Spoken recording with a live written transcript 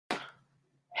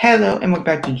Hello and welcome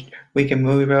back to Weekend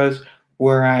Movie Bros,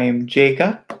 where I am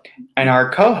Jacob, and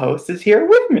our co-host is here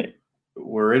with me.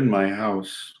 We're in my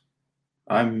house.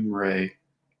 I'm Ray.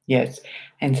 Yes,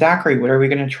 and Zachary, what are we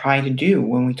going to try to do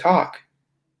when we talk?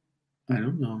 I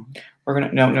don't know. We're going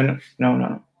to,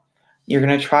 no. You're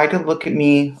going to try to look at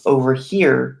me over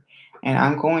here, and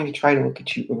I'm going to try to look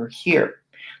at you over here.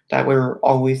 That way we're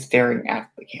always staring at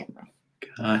the camera.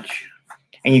 Gotcha.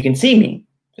 And you can see me,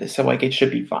 so it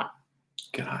should be fun.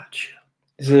 Gotcha.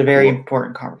 This is a very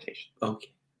important conversation.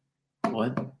 Okay.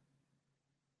 What?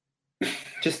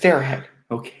 Just stare ahead.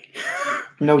 Okay.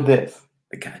 Know this.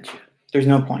 I gotcha. There's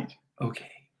no point. Okay.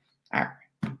 All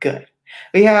right. Good.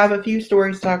 We have a few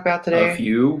stories to talk about today. A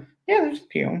few? Yeah, there's a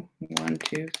few. 1,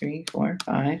 2, 3, 4,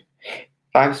 5.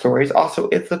 5 stories. Also,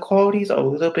 if the quality's a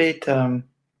little bit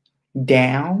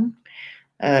down,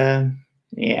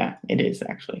 yeah, it is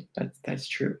actually. That's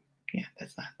true. Yeah,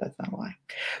 that's not a lie.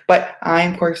 But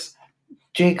I'm, of course,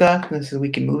 Jacob. This is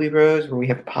Weekend Movie Bros, where we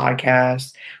have a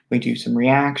podcast. We do some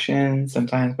reactions.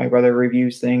 Sometimes my brother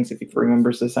reviews things if he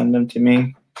remembers to send them to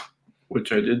me.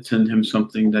 Which I did send him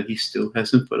something that he still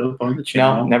hasn't put up on the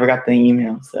channel. No, never got the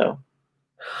email, so.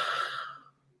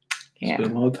 Yeah.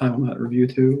 Spent a lot of time on that review,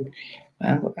 too.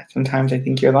 Well, sometimes I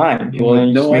think you're lying. Well,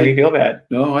 No, made me feel bad.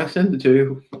 No, I sent it to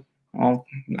you. Well,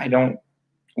 I don't.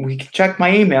 We can check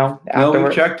my email afterwards. No,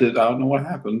 we checked it. I don't know what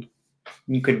happened.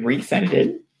 You could resend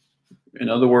it. In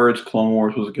other words, Clone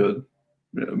Wars was good.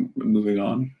 Moving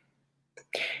on.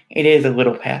 It is a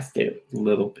little past due. A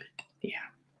little bit.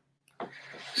 Yeah.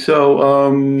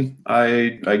 So,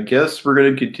 I guess we're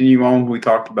going to continue on what we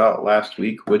talked about last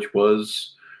week, which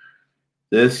was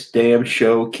this damn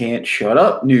show can't shut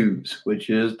up news, which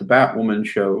is the Batwoman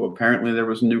show. Apparently, there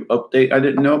was a new update I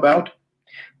didn't know about.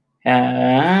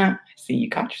 See,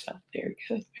 you caught yourself there.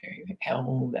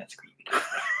 Oh, that's creepy.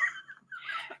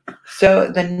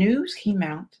 So the news came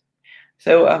out.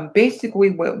 So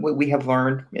basically, what we have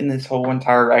learned in this whole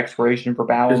entire exploration for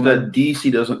Batwoman is that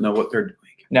DC doesn't know what they're doing.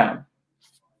 No,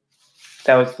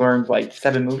 that was learned like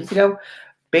 7 movies ago.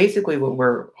 Basically, what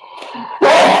we're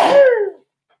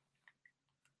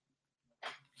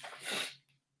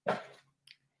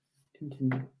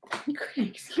you could have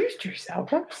excused yourself.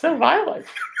 That was so violent.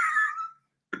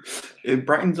 It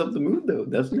brightens up the mood, though,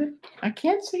 doesn't it? I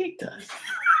can't say it does.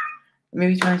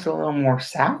 Maybe turns a little more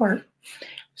sour.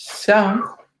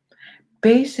 So,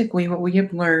 basically, what we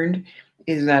have learned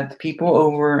is that the people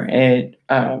over at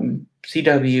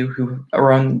CW who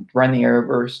run the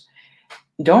Arrowverse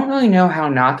don't really know how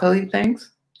not to leak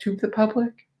things to the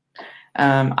public.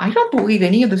 I don't believe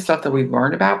any of the stuff that we've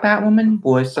learned about Batwoman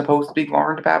was supposed to be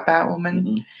learned about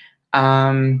Batwoman.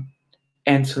 Mm-hmm.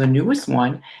 And so the newest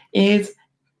one is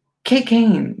Kate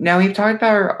Kane. Now, we've talked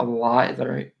about her a lot. Is that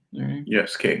right? Mm-hmm.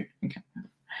 Yes, Kate. Okay.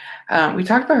 We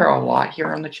talked about her a lot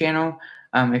here on the channel,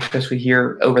 especially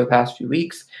here over the past few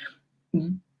weeks.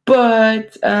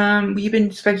 But we've been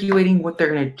speculating what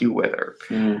they're going to do with her.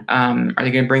 Are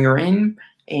they going to bring her in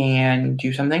and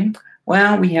do something?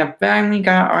 Well, we have finally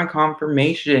got our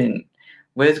confirmation.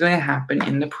 What is going to happen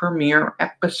in the premiere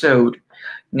episode?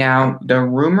 Now, the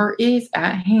rumor is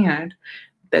at hand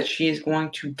that she is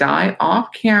going to die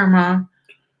off camera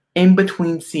in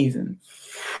between seasons.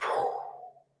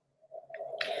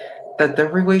 That the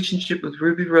relationship with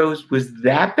Ruby Rose was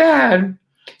that bad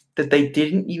that they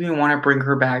didn't even want to bring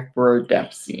her back for a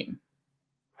death scene.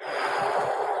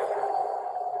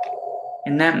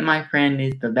 And that, my friend,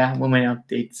 is the Batwoman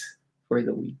updates for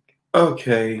the week.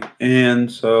 Okay,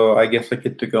 and so I guess I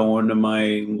get to go into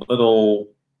my little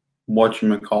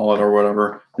whatchamacallit or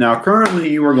whatever. Now, currently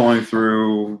you are going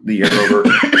through the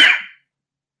Arrowverse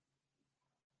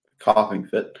coughing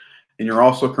fit, and you're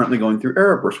also currently going through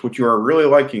Arrowverse, which you are really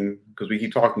liking because we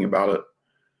keep talking about it.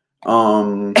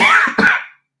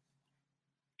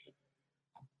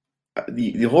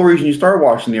 The whole reason you started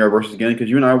watching the Arrowverse again because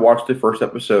you and I watched the first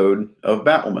episode of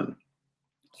Batwoman.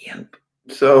 Yep.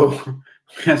 So, let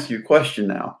me ask you a question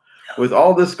now. With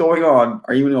all this going on,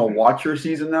 are you going to watch your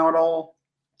season now at all?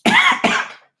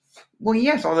 Well,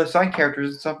 yes, all the side characters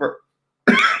and stuff are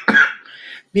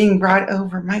being brought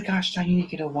over. My gosh, I need to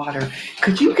get a water.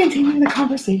 Could you continue the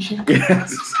conversation?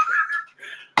 Yes.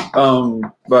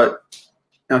 But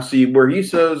now see where he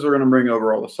says they're going to bring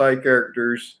over all the side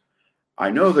characters. I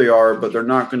know they are, but they're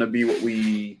not going to be what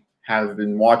we have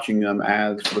been watching them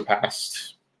as for the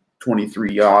past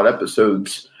 23 odd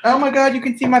episodes. Oh my God, you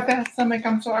can see my fat stomach.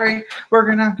 I'm sorry.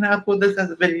 We're not going to upload this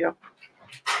as a video.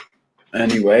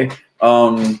 Anyway,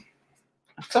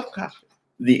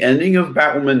 the ending of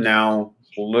Batwoman now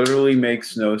literally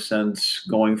makes no sense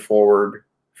going forward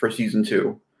for season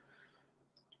 2.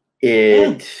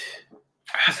 It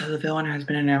So the villain has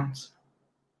been announced.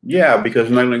 Yeah, because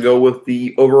they're not going to go with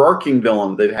the overarching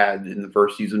villain they've had in the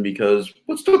first season. Because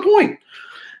what's the point?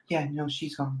 Yeah, no,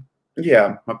 she's gone.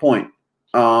 Yeah, my point.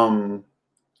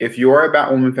 If you are a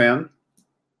Batwoman fan,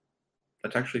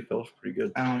 that actually feels pretty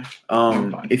good.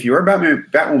 If you're a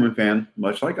Batwoman fan,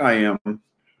 much like I am,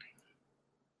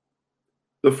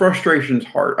 the frustration's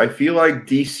hard. I feel like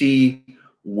DC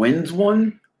wins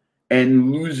one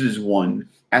and loses one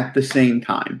at the same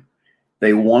time.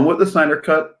 They won with the Snyder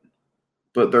Cut,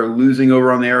 but they're losing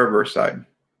over on the Arrowverse side.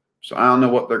 So I don't know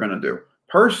what they're going to do.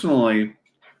 Personally,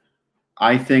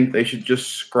 I think they should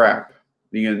just scrap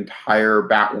the entire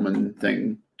Batwoman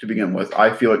thing to begin with.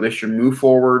 I feel like they should move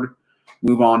forward,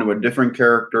 move on to a different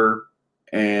character,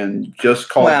 and just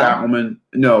call it Batwoman.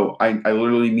 No, I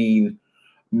literally mean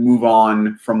move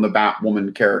on from the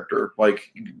Batwoman character.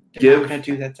 Like, they're not going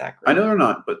to do that, Zachary. I know they're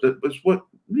not, but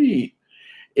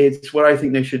it's what I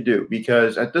think they should do,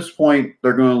 because at this point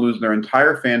they're going to lose their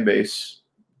entire fan base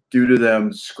due to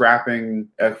them scrapping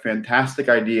a fantastic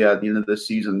idea at the end of this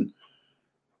season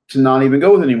to not even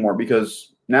go with anymore.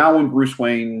 Because now when Bruce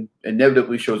Wayne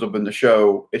inevitably shows up in the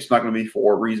show, it's not going to be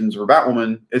for reasons for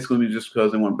Batwoman. It's going to be just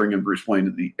because they want to bring in Bruce Wayne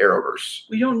to the Arrowverse.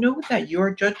 We don't know that. You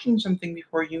are judging something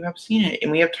before you have seen it.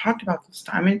 And we have talked about this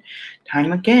time and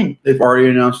time again. They've already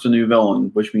announced a new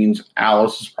villain, which means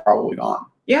Alice is probably gone.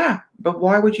 Yeah, but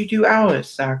why would you do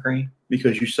Alice, Zachary?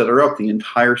 Because you set her up the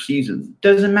entire season.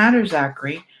 Doesn't matter,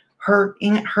 Zachary.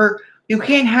 You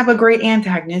can't have a great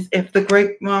antagonist if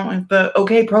the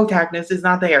okay protagonist is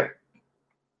not there.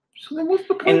 So then what's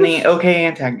the point? And the okay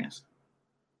antagonist.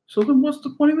 So then what's the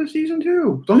point of the season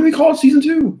 2? Don't even call it season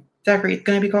 2. Zachary, it's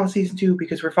going to be called season 2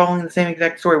 because we're following the same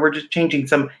exact story. We're just changing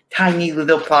some tiny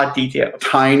little plot details.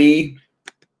 Tiny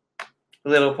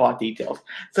little plot details.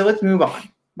 So let's move on.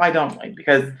 Why don't we?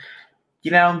 Because,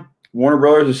 Warner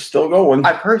Brothers is still going.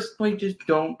 I personally just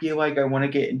don't feel like I want to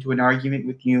get into an argument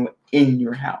with you in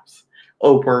your house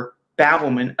over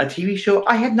Batwoman, a TV show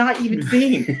I have not even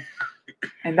seen.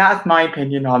 And that's my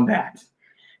opinion on that.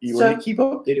 You want to keep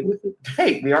updated with it?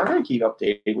 Hey, we are going to keep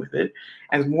updated with it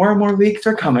as more and more leaks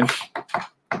are coming.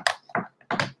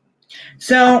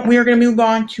 So we are going to move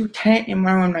on to Tenet and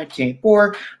Wonder Woman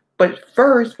 1984. But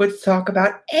first, let's talk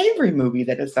about every movie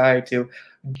that decided to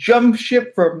jump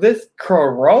ship from this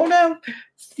Corona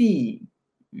scene.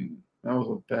 That was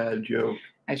a bad joke.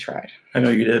 I tried. I know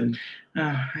you did.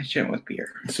 I shouldn't with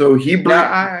beer. So he brought.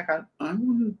 I got. I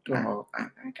want to talk. I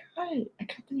got it. I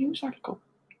got the news article.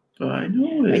 I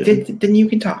know it. I did. Then you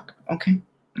can talk. Okay.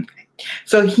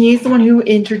 So he's the one who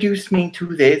introduced me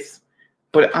to this,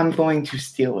 but I'm going to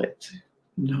steal it.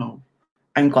 No.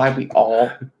 I'm glad we all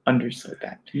understood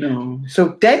that. No.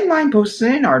 So Deadline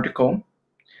posted an article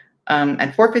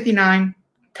at 4:59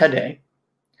 today.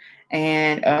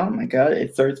 And oh my god,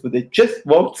 it starts with "It just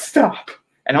won't stop."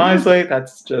 And honestly,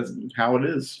 that's just how it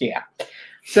is. Yeah.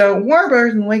 So Warner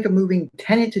Brothers in the wake of moving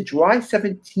Tenet to July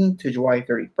 17th to July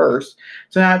 31st.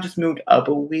 So now it just moved up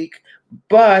a week.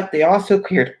 But they also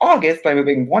cleared August by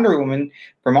moving Wonder Woman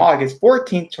from August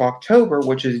 14th to October,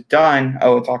 which is done.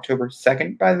 Oh, it's October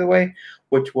 2nd, by the way,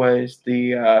 which was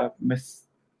what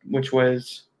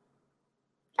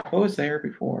was there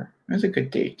before? It was a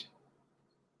good date.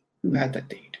 Who had that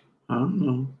date? I don't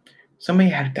know. Somebody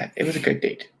had that. It was a good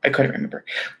date. I couldn't remember.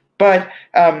 But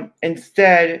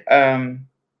instead, and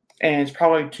it's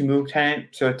probably to move Tenet.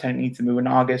 So if Tenet needs to move in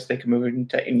August, they can move it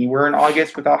into anywhere in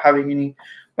August without having any,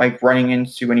 running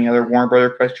into any other Warner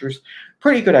Brothers pressures.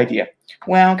 Pretty good idea.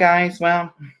 Well, guys,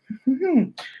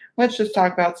 let's just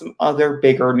talk about some other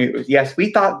bigger news. Yes,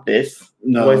 we thought this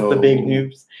was the big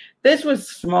news. This was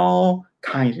small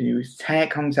kind of news. Tenet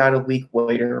comes out a week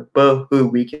later. Boo-hoo,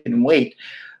 we can wait.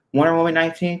 Wonder Woman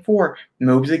 1984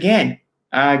 moves again.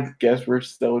 I guess we're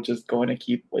still just going to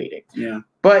keep waiting. Yeah.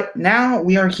 But now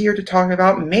we are here to talk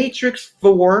about Matrix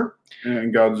 4.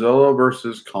 And Godzilla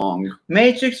vs. Kong.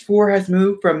 Matrix 4 has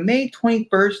moved from May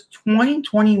 21st,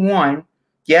 2021.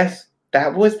 Yes,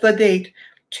 that was the date.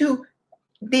 To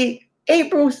the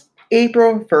April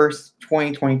 1st,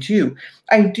 2022.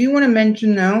 I do want to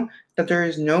mention, though, that there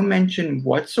is no mention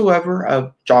whatsoever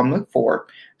of John Wick 4.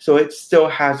 So it still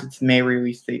has its May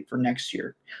release date for next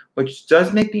year, which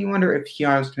does make me wonder if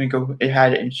Keanu's going to go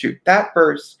ahead and shoot that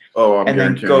first, and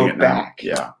then go back.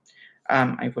 Yeah,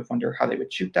 I would wonder how they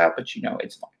would shoot that, but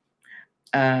it's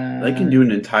fine. They can do an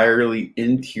entirely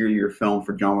interior film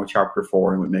for John Wick Chapter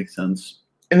 4, and it would make sense.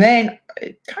 And then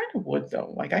it kind of would,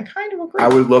 though. I kind of agree. I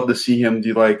would love to see him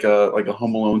do like a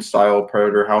Home Alone style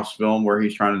Predator house film where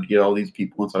he's trying to get all these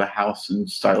people inside a house and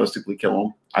stylistically kill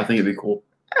them. I think it'd be cool.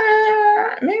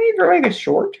 Maybe for a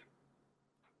short.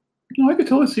 No, I could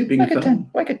totally see it being like a film.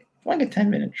 like a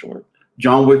 10-minute short.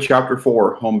 John Wick Chapter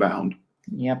 4, Homebound.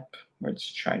 Yep. Let's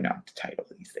try not to title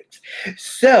these things.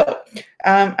 So,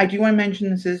 I do want to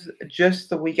mention this is just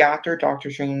the week after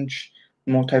Doctor Strange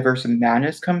Multiverse of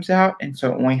Madness comes out, and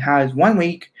so it only has 1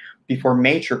 week before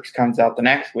Matrix comes out the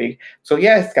next week. So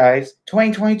yes, guys,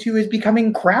 2022 is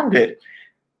becoming crowded.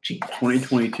 Jesus.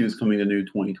 2022 is coming to new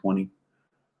 2020.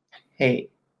 Hey,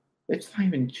 let's not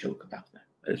even joke about that.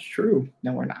 That's true.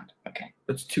 No, we're not. Okay.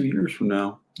 That's 2 years from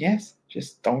now. Yes,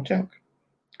 just don't joke.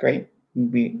 Great.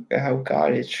 Oh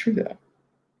God, it's true though.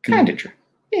 Kind of true.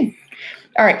 Yeah.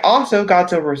 All right. Also,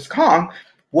 Godzilla vs. Kong,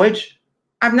 which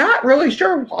I'm not really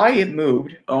sure why it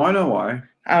moved. Oh, I know why.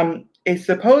 It's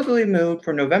supposedly moved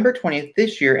for November 20th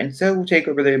this year, and so will take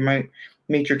over the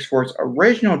Matrix 4's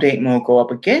original date and will go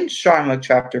up against John Wick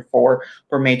Chapter 4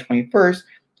 for May 21st.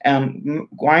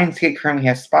 Lionsgate currently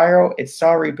has Spiral. It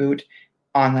saw a reboot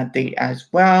on that date as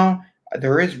well.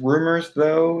 There is rumors,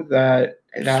 though, that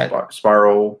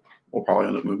Spiral will probably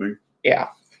end up moving. Yeah.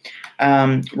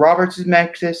 Roberts'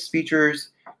 Nexus features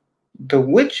The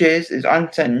Witches is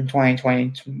unset in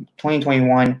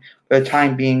 2021, for the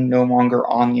time being no longer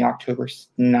on the October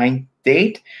 9th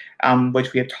date,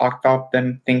 which we have talked about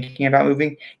them thinking about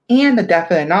moving. And The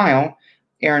Death of the Nile,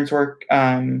 Aaron's work,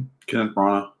 Kenneth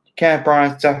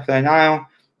Branagh's Death of the Nile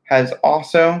has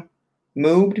also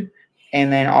moved.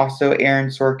 And then also Aaron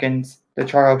Sorkin's The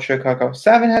Trial of Chicago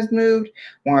 7 has moved.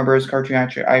 Warner Bros. Cartoon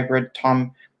Actor Hybrid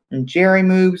Tom and Jerry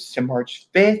moves to March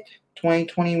 5th,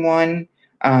 2021.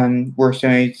 Where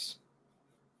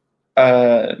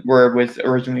it was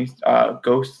originally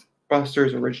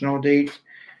Ghostbusters' original date.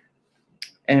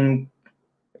 And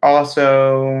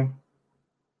also,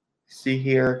 see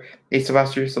here, a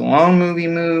Sylvester Stallone movie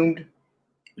moved.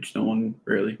 Which no one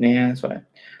really. Yeah, that's why.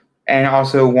 And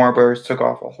also, Warner Bros. Took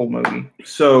off a whole movie.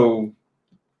 So,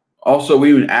 also, we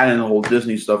even add in the whole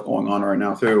Disney stuff going on right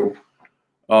now, too.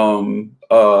 The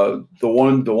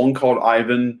one called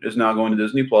Ivan is now going to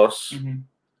Disney Plus. Mm-hmm.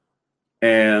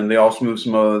 And they also moved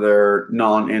some of their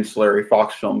non-ancillary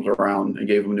Fox films around and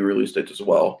gave them new release dates as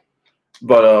well.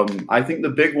 But I think the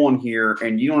big one here,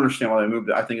 and you don't understand why they moved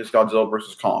it, I think it's Godzilla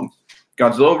vs. Kong.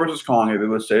 Godzilla vs. Kong, if it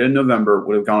was stayed in November,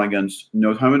 would have gone against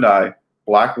No Time to Die,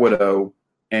 Black Widow,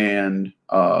 and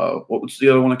what was the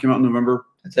other one that came out in November?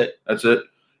 That's it.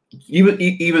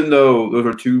 Even though those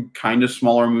are two kind of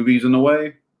smaller movies in a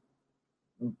way,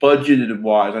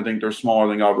 budgeted-wise, I think they're smaller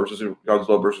than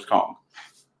Godzilla vs. Kong.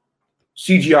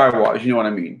 CGI-wise, you know what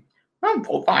I mean.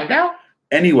 We'll find out.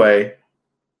 Anyway,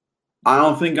 I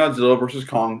don't think Godzilla vs.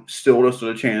 Kong still does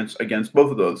a chance against both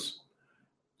of those.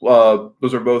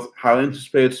 Those are both highly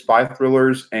anticipated spy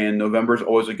thrillers, and November is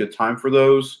always a good time for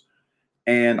those.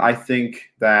 And I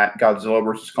think that Godzilla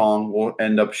vs. Kong will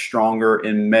end up stronger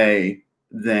in May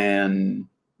than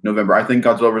November. I think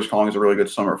Godzilla vs. Kong is a really good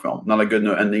summer film, not a good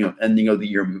ending of the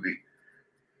year movie.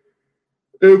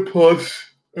 And plus,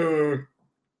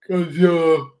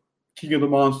 Godzilla King of the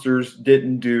Monsters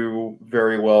didn't do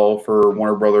very well for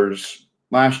Warner Brothers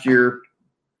last year.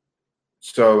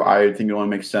 So I think it only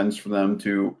makes sense for them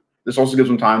to... This also gives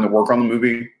them time to work on the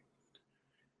movie,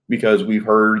 because we've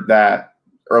heard that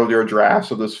earlier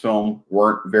drafts of this film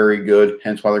weren't very good,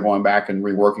 hence why they're going back and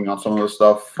reworking on some of the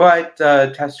stuff. But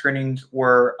test screenings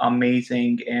were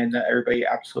amazing, and everybody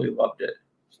absolutely loved it.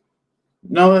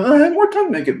 No, they had more time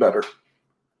to make it better.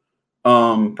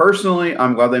 Personally,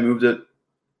 I'm glad they moved it.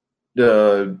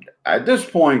 At this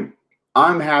point,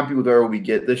 I'm happy with where we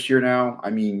get this year now. I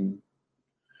mean,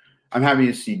 I'm happy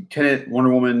to see Tenet,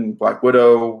 Wonder Woman, Black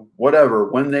Widow, whatever,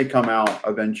 when they come out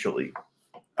eventually.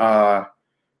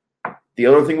 The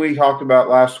other thing we talked about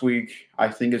last week, I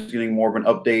think is getting more of an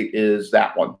update, is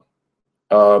that one,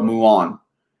 Mulan.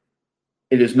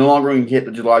 It is no longer going to hit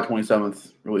the July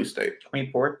 27th release date.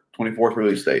 24th? 24th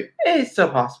release date. It's still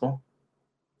possible.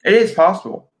 It is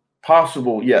possible.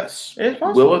 Possible, yes. It is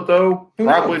possible. Will it, though?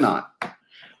 Probably not.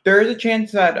 There is a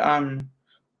chance that,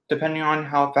 depending on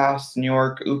how fast New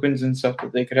York opens and stuff,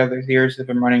 that they could have their theaters up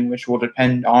and running, which will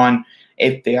depend on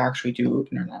if they actually do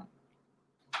open or not.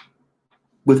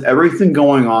 With everything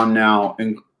going on now,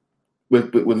 and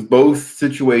with both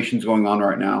situations going on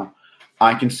right now,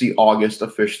 I can see August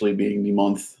officially being the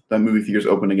month that movie theaters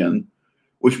open again,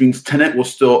 which means Tenet will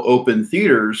still open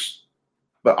theaters,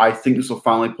 but I think this will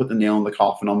finally put the nail in the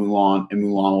coffin on Mulan, and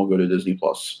Mulan will go to Disney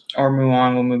Plus. Or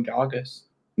Mulan will move to August.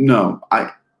 No,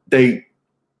 there's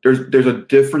a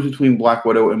difference between Black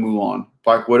Widow and Mulan.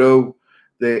 Black Widow,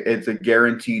 it's a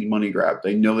guaranteed money grab.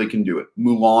 They know they can do it.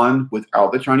 Mulan,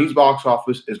 without the Chinese box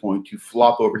office, is going to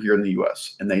flop over here in the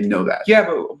U.S., and they know that. Yeah,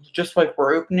 but just like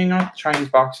we're opening up, the Chinese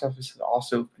box office is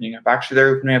also opening up. Actually,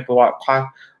 they're opening up a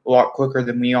lot quicker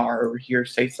than we are over here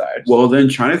stateside. Well, then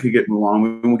China could get Mulan.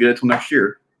 We won't get it till next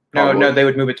year. Probably. No, they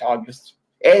would move it to August.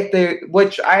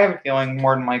 Which I have a feeling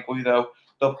more than likely, though,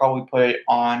 they'll probably put it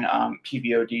on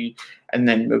PVOD and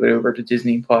then move it over to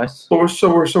Disney Plus. But we're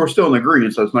still in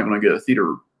agreement, so it's not going to get a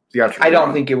theatrical. I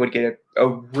don't think it would get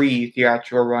a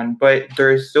theatrical run, but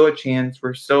there is still a chance.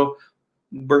 We're still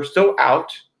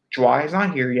out. July is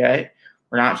not here yet.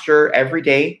 We're not sure. Every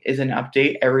day is an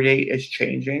update. Every day is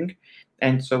changing,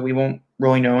 and so we won't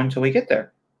really know until we get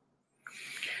there.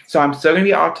 So I'm still going to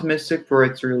be optimistic for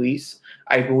its release.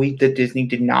 I believe that Disney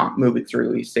did not move its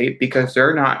release date because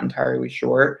they're not entirely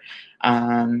sure.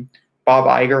 Bob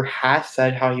Iger has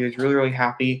said how he was really, really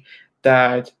happy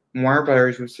that Warner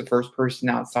Brothers was the first person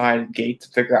outside the gate to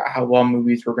figure out how well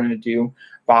movies were going to do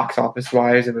box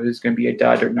office-wise, if it was going to be a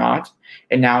dud or not.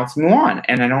 And now it's Mulan.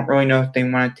 And I don't really know if they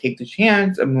want to take the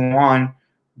chance of Mulan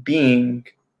being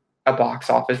a box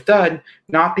office dud,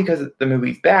 not because the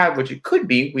movie's bad, which it could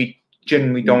be. We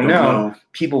generally don't know.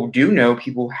 People do know.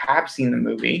 People have seen the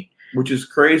movie. Which is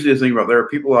crazy to think about. There are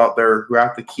people out there who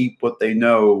have to keep what they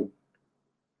know,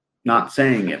 not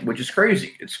saying it, which is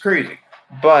crazy. It's crazy.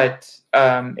 But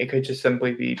it could just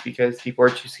simply be because people are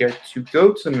too scared to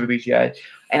go to the movies yet.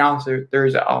 And also,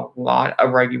 there's a lot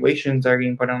of regulations that are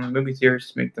getting put on the movie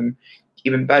theaters to make them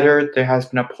even better. There has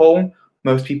been a poll.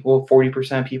 Most people,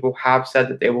 40% of people, have said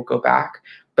that they will go back.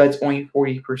 But it's only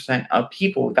 40% of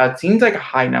people. That seems like a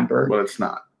high number. But it's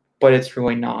not. But it's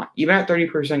really not. Even at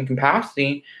 30%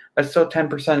 capacity, that's still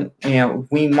 10%. You know,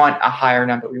 we want a higher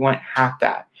number. We want half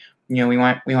that. You know, we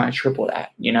want to triple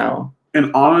that. You know. And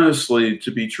honestly,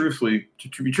 to be truthfully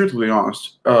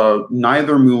honest,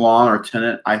 neither Mulan or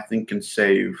Tenet, I think, can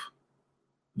save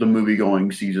the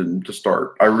movie-going season to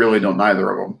start. I really don't. Neither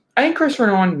of them. I think Christopher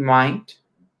Nolan might.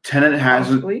 Tenet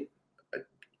hasn't. Possibly.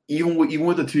 Even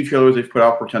with the 2 trailers they've put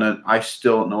out for Tenet, I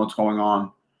still don't know what's going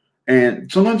on. And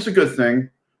sometimes it's a good thing,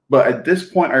 but at this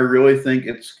point, I really think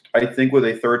I think with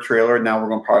a 3rd trailer, now we're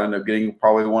going to probably end up getting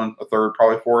a third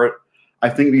for it. I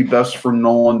think it'd be best for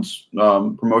Nolan's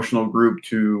promotional group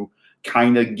to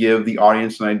kind of give the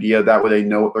audience an idea. That way they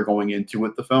know what they're going into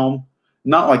with the film.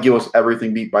 Not like give us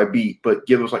everything beat by beat, but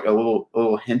give us like a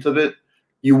little hint of it.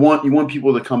 You want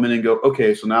people to come in and go,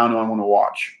 okay, so now I know I want to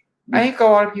watch. I think a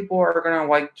lot of people are going to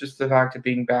like just the fact of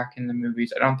being back in the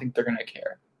movies. I don't think they're going to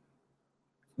care.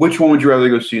 Which one would you rather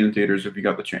go see in theaters if you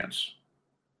got the chance?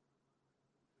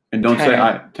 And don't say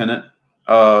Tenet.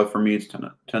 For me, it's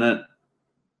Tenet.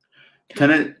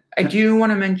 Tenet. I do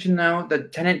want to mention, though,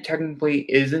 that Tenet technically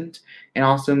isn't, and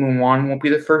also Mulan won't be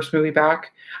the first movie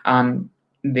back.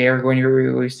 They are going to be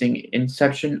releasing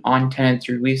Inception on Tenet's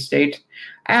release date.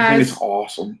 I think it's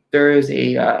awesome. There is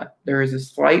a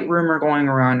slight rumor going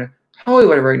around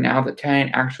Hollywood right now that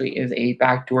Tenet actually is a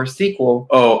backdoor sequel.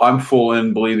 Oh, I'm full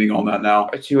in believing on that now.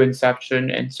 To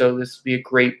Inception, and so this will be a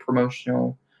great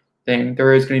promotional thing.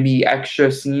 There is going to be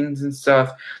extra scenes and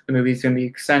stuff. The movie's going to be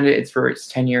extended. It's for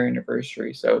its 10-year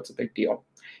anniversary, so it's a big deal.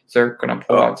 So they're going to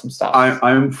pull out some stuff.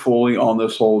 I'm fully on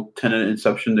this whole Tenet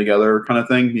Inception together kind of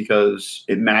thing because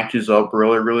it matches up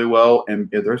really, really well. And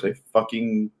if there's a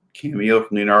fucking cameo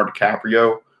from Leonardo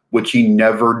DiCaprio, which he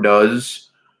never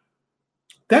does,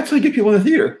 that's how you get people in the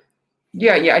theater.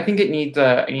 Yeah. I think it needs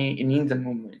a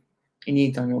moment. It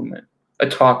needs a moment. A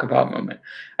talk about moment.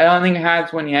 I don't think it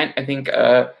has one yet. I think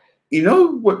you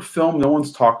know what film no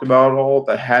one's talked about at all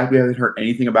that we haven't heard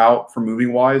anything about from movie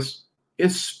wise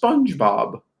is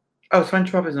SpongeBob. Oh,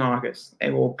 SpongeBob is in August.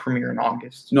 It will premiere in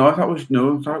August. I thought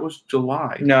it was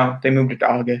July. No, they moved it to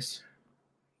August.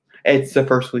 It's the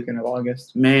first weekend of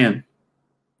August. Man,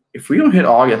 if we don't hit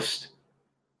August,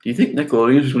 do you think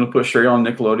Nickelodeon is going to put straight on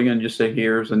Nickelodeon and just say,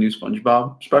 here's a new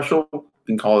SpongeBob special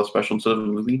and call it a special instead of a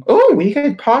movie? Oh, we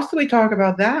could possibly talk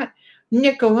about that.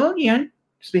 Nickelodeon,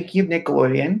 speaking of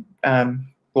Nickelodeon,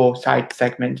 little side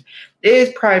segment, it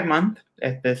is Pride Month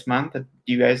this month. If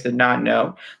you guys did not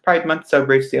know, Pride Month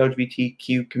celebrates the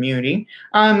LGBTQ community.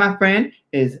 My friend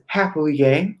is happily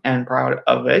gay and proud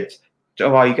of it.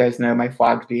 So all you guys know, my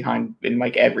flag's behind in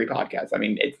like every podcast. I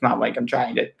mean, it's not like I'm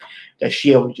trying to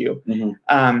shield you.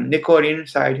 Mm-hmm. Nickelodeon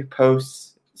decided to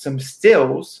post some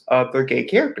stills of their gay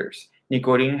characters.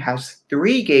 Nickelodeon has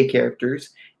 3 gay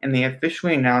characters, and they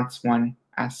officially announced one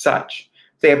as such.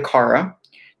 They have Kara.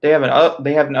 They have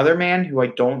another man who I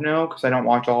don't know because I don't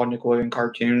watch all Nickelodeon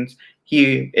cartoons.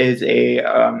 He is a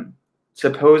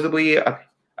supposedly a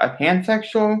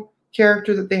pansexual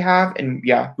character that they have, and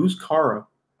yeah. Who's Kara?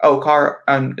 Oh, Kara.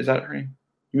 Is that her name?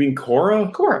 You mean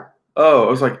Cora? Cora. Oh, I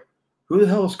was like, who the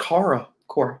hell is Kara?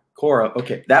 Cora. Cora.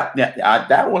 Okay,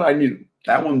 that one I knew.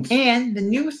 That one's. And the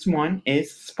newest one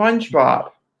is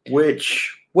SpongeBob,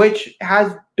 which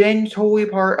has been totally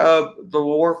part of the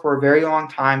lore for a very long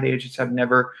time. They just have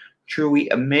never truly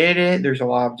admitted it. There's a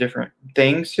lot of different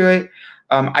things to it.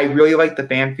 I really like the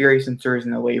fan theory since there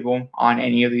isn't a label on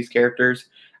any of these characters.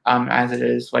 As it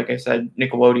is, like I said,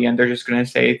 Nickelodeon, they're just going to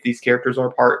say if these characters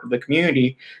are part of the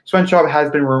community. SpongeBob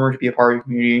has been rumored to be a part of the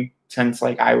community since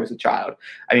like I was a child.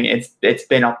 I mean, it's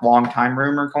been a long time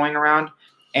rumor going around,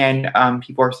 and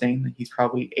people are saying that he's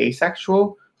probably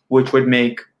asexual, which would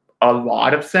make a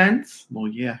lot of sense. Well,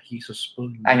 yeah, he's a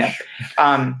sponge. I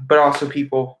know, but also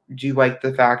people do like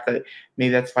the fact that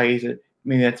maybe that's why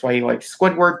he likes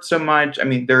Squidward so much. I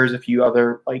mean, there's a few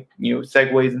other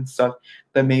segues and stuff,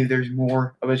 but maybe there's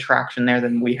more of attraction there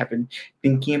than we have been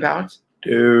thinking about.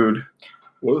 Dude,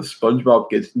 what if SpongeBob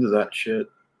gets into that shit?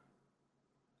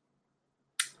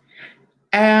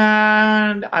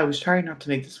 And I was trying not to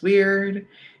make this weird.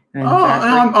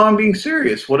 I'm being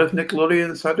serious. What if Nickelodeon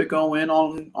decided to go in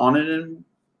on it and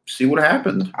see what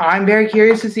happened? I'm very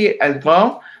curious to see it as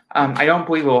well. I don't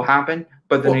believe it will happen,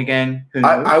 but then again, who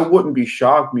knows? I wouldn't be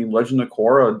shocked. I mean, Legend of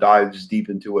Korra dives deep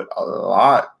into it a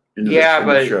lot in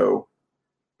the show.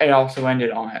 It also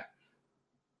ended on it.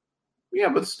 Yeah,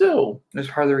 but still. That's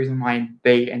part of the reason why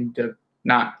they ended up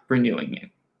not renewing it.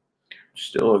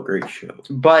 Still a great show.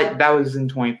 But that was in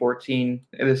 2014.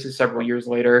 This is several years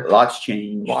later. Lots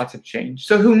changed. Lots have changed.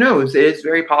 So who knows? It is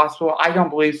very possible. I don't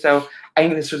believe so. I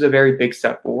think this was a very big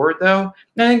step forward, though.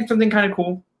 And I think it's something kind of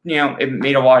cool. It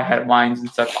made a lot of headlines and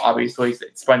stuff, obviously.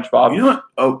 It's SpongeBob. You know what?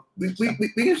 Oh, we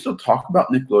can still talk about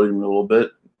Nickelodeon a little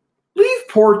bit. Leave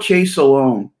poor Chase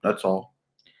alone. That's all.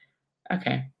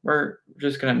 Okay. We're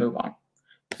just going to move on.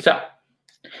 So,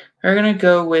 we're going to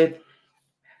go with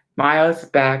Miles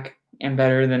back and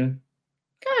better than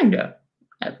kinda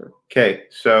ever. Okay,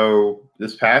 so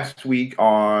this past week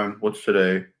on what's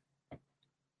today?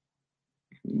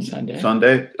 Sunday.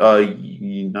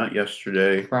 Not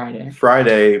yesterday.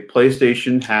 Friday.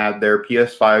 PlayStation had their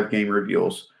PS5 game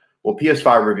reveals. Well,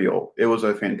 PS5 reveal. It was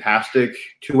a fantastic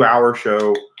 2-hour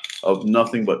show of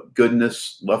nothing but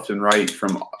goodness left and right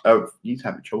from. He's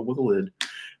having trouble with the lid.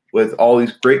 With all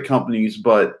these great companies,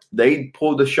 but they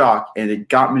pulled the shock and it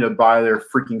got me to buy their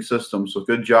freaking system. So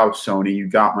good job, Sony. You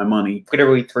got my money.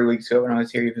 Literally 3 weeks ago when I was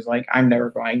here, he was like, I'm never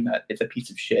buying that. It's a piece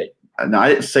of shit. No, I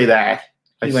didn't say that.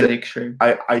 I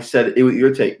said it would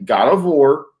either take God of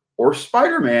War or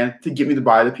Spider-Man to get me to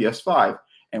buy the PS5.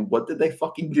 And what did they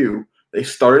fucking do? They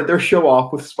started their show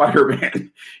off with Spider-Man.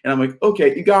 And I'm like,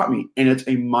 okay, you got me. And it's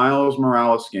a Miles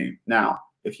Morales game. Now,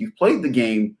 if you've played the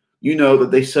game, you know that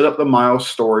they set up the Miles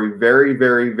story very,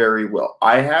 very, very well.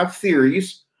 I have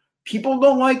theories. People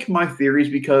don't like my theories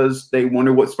because they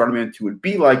wonder what Spider-Man 2 would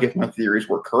be like if my theories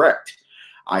were correct.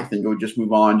 I think it would just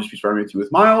move on, just be Spider-Man 2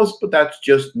 with Miles, but that's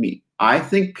just me. I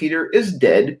think Peter is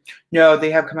dead. No, they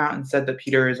have come out and said that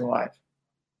Peter is alive.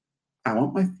 I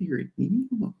want my theory.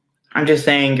 I'm just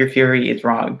saying your theory is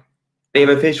wrong. They've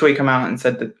officially come out and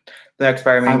said that the next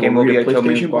Spider-Man game will be a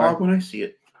PlayStation blog when I see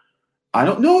it. I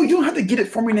don't know. You don't have to get it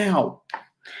for me now.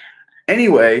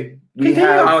 Anyway, we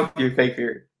have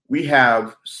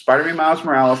Spider-Man Miles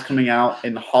Morales coming out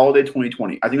in the holiday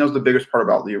 2020. I think that was the biggest part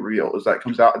about the reveal is that it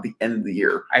comes out at the end of the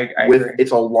year. I agree.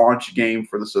 It's a launch game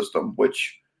for the system,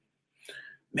 which,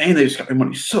 man, they just got my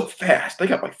money so fast. They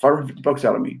got like $550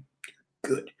 out of me.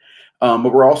 Good.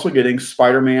 But we're also getting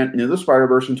Spider-Man Into the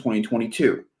Spider-Verse in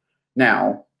 2022.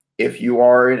 Now, if you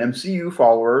are an MCU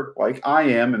follower like I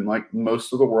am and like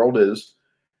most of the world is,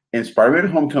 in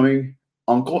Spider-Man Homecoming,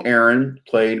 Uncle Aaron,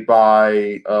 played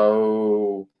by,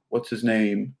 what's his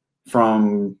name?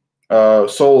 From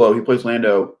Solo. He plays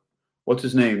Lando. What's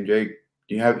his name, Jake?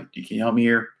 Can you help me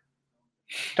here?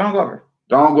 Donald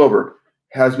Glover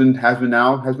has been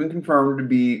confirmed to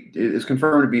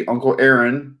be Uncle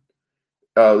Aaron,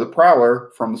 the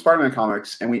Prowler from the Spider-Man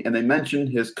comics, and they mentioned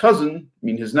his cousin,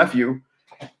 his nephew,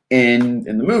 in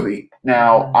the movie.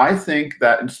 Now, I think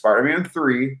that in Spider-Man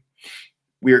 3,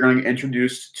 we are going to get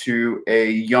introduced to a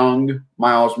young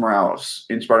Miles Morales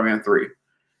in Spider-Man 3.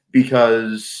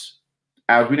 Because,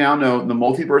 as we now know, the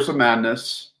Multiverse of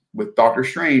Madness with Doctor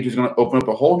Strange is going to open up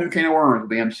a whole new can of worms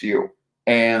with the MCU.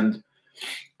 And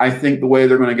I think the way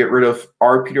they're going to get rid of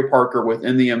our Peter Parker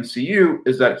within the MCU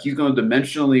is that he's going to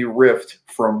dimensionally rift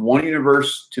from one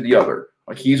universe to the other.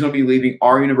 Like, he's going to be leaving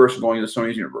our universe and going into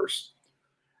Sony's universe.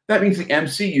 That means the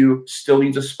MCU still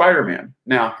needs a Spider-Man.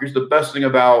 Now, here's the best thing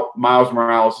about Miles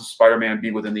Morales' Spider-Man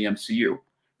being within the MCU.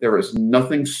 There is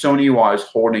nothing Sony-wise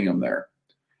holding him there.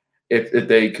 if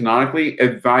they canonically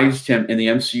advised him in the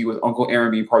MCU with Uncle Aaron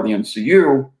being part of the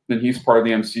MCU, then he's part of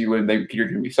the MCU and Peter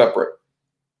can be separate.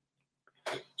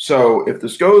 So if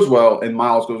this goes well and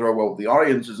Miles goes real well with the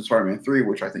audiences in Spider-Man 3,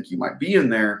 which I think he might be in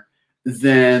there,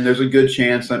 then there's a good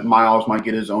chance that Miles might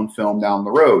get his own film down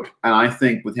the road. And I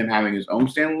think with him having his own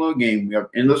standalone game, we have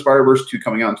Into the Spider-Verse 2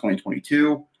 coming out in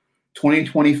 2022.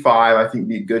 2025, I think,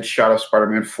 be a good shot of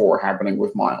Spider-Man 4 happening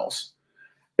with Miles.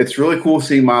 It's really cool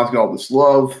seeing Miles get all this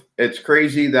love. It's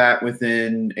crazy that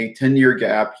within a 10-year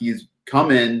gap, he's come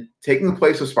in, taken the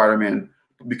place of Spider-Man,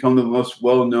 become the most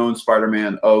well-known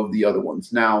Spider-Man of the other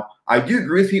ones. Now, I do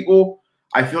agree with people.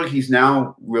 I feel like he's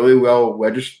now really well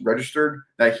registered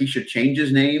that he should change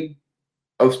his name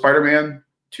of Spider-Man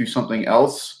to something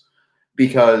else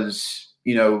because,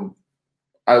 you know,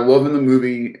 I love in the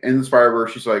movie, in the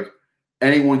Spider-Verse, she's like,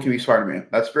 anyone can be Spider-Man.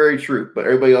 That's very true, but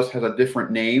everybody else has a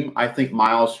different name. I think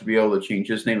Miles should be able to change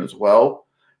his name as well.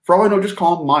 For all I know, just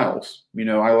call him Miles. You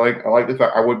know, I like the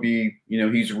fact I would be, you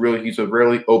know, he's a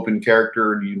really open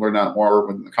character, and you learn that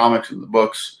more in the comics and the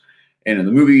books and in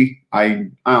the movie. I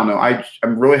don't know.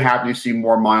 I'm really happy to see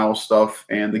more Miles stuff,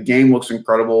 and the game looks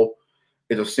incredible.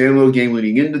 It's a standalone game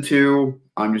leading into 2.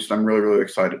 I'm really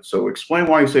excited. So explain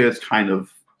why you say it's kind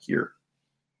of here.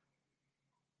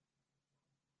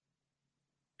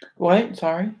 What?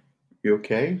 Sorry? You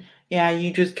okay? Yeah,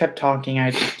 you just kept talking. I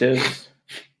just dozed.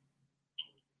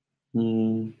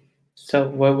 So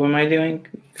what am I doing?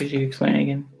 Could you explain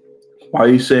again? Why are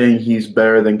you saying he's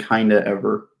better than kinda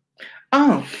ever?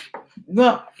 Oh,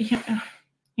 well, yeah,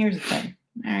 here's the thing.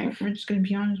 All right, we're just going to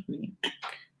be honest with you.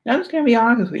 I'm just going to be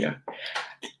honest with you.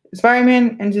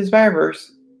 Spider-Man Into the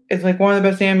Spider-Verse is like one of the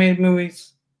best animated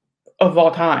movies of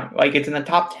all time. Like, it's in the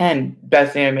top 10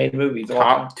 best animated movies of all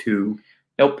time. Top 2.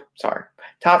 Nope, sorry.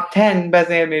 Top 10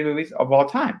 best animated movies of all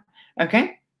time.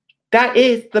 Okay? That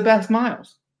is the best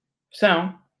Miles. So,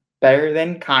 better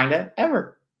than kinda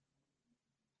ever.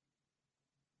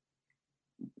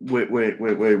 Wait a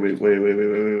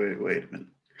minute.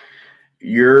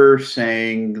 You're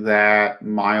saying that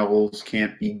Miles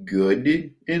can't be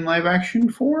good in live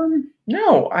action form?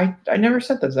 No, I never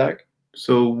said that, Zach.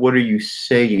 So what are you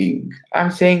saying? I'm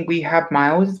saying we have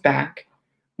Miles back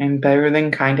and better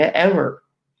than kinda ever.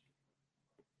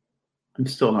 I'm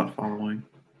still not following.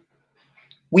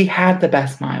 We had the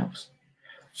best Miles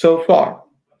so far.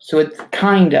 So it's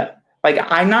kinda. Like,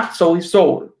 I'm not solely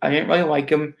sold. I didn't really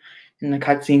like him in the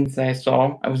cutscenes that I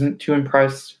saw. I wasn't too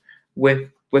impressed with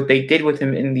what they did with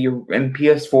him in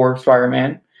PS4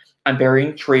 Spider-Man. I'm very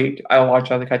intrigued. I'll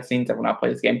watch other cutscenes. I will not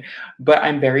play this game. But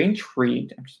I'm very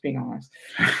intrigued. I'm just being honest.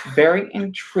 Very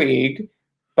intrigued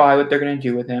by what they're going to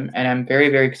do with him. And I'm very,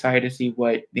 very excited to see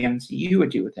what the MCU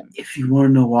would do with him. If you want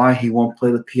to know why he won't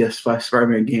play the PS5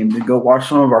 Spider-Man game, then go watch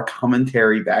some of our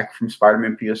commentary back from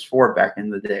Spider-Man PS4 back in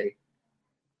the day.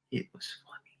 It was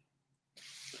funny.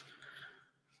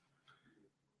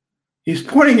 He's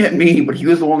pointing at me, but he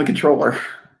was the one with the controller.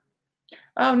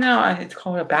 Oh, no. It's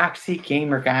called a backseat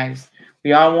gamer, guys.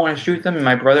 We all want to shoot them, and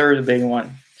my brother is a big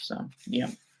one. So, yeah.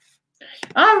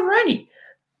 Alrighty.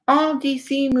 All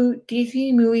DC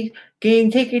movies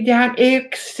getting taken down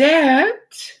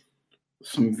except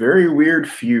some very weird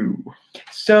few.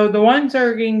 So the ones that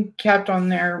are getting kept on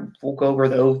there, we'll go over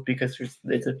those because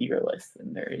it's a fewer list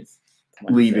and there is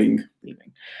leaving.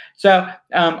 So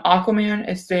Aquaman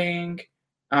is staying,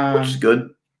 which is good.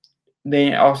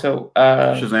 Then also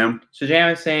Shazam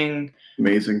is saying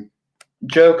amazing.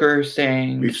 Joker is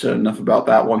saying we've said enough about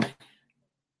that one.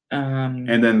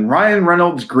 And then Ryan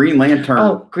Reynolds' Green Lantern.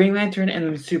 Oh, Green Lantern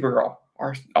and Supergirl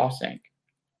are all saying.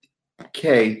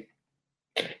 Okay.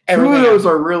 2 of those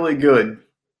are really good.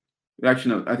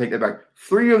 Actually, no, I take that back.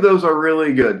 3 of those are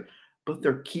really good. But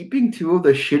they're keeping 2 of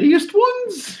the shittiest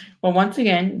ones? Well, once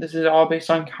again, this is all based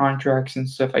on contracts and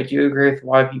stuff. I do agree with a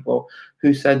lot of people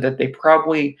who said that they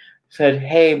probably said,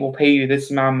 hey, we'll pay you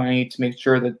this amount of money to make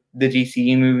sure that the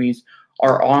DCE movies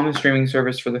are on the streaming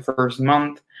service for the first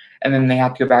month. And then they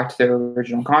have to go back to their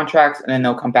original contracts, and then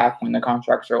they'll come back when the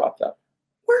contracts are left up.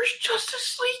 Where's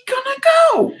Justice League gonna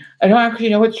go? I don't actually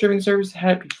know what streaming service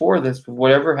had it before this, but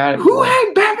whatever had it Who before.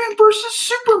 had Batman versus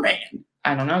Superman?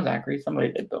 I don't know, Zachary.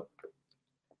 Somebody did, though.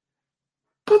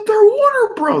 But they're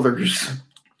Warner Brothers.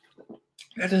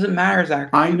 That doesn't matter,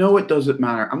 Zachary. I know it doesn't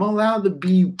matter. I'm allowed to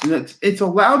be... It's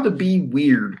allowed to be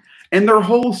weird. And their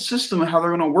whole system of how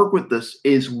they're going to work with this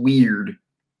is weird.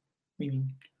 Mm-hmm.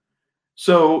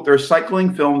 So they're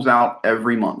cycling films out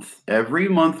every month. Every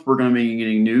month we're going to be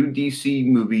getting new DC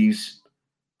movies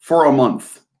for a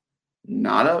month.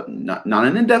 Not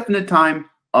an indefinite time,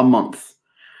 a month.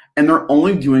 And they're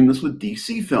only doing this with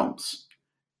DC films.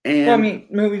 And well, I mean,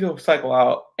 movies will cycle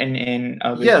out and in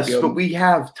yes, HBO. but we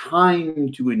have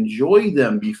time to enjoy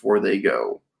them before they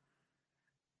go.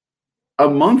 A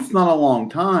month's not a long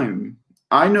time.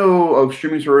 I know of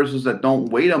streaming services that don't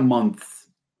wait a month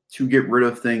to get rid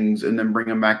of things and then bring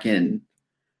them back in.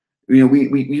 You know,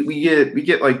 we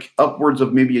get like upwards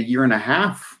of maybe a year and a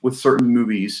half with certain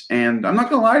movies, and I'm not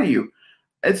gonna lie to you,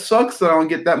 it sucks that I don't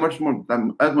get that much more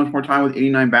time with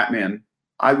 89 Batman.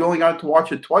 I've only got to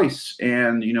watch it twice,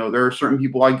 and you know there are certain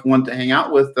people I want to hang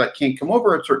out with that can't come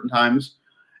over at certain times,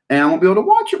 and I won't be able to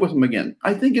watch it with them again.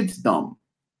 I think it's dumb.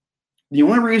 The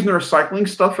only reason they're cycling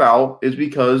stuff out is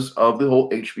because of the whole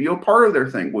HBO part of their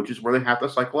thing, which is where they have to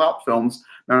cycle out films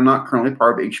that are not currently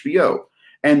part of HBO.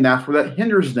 And that's where that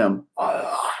hinders them a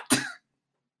lot.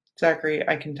 Zachary,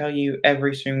 I can tell you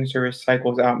every streaming service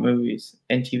cycles out movies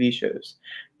and TV shows.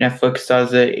 Netflix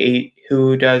does it,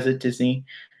 Hulu does it, Disney.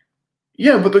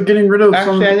 Yeah, but they're getting rid of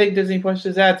Actually, I think Disney Plus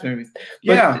just adds movies. But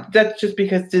yeah. That's just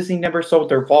because Disney never sold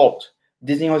their vault.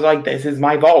 Disney was like, this is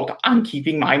my vault. I'm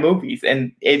keeping my movies.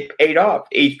 And it paid off.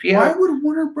 HBO. Why would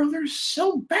Warner Brothers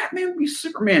sell Batman v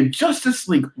Superman, Justice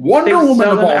League, Wonder Woman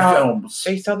of all films?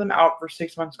 They sell them out for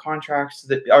 6 months contracts so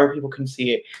that other people can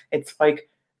see it. It's like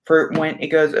for when it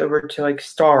goes over to like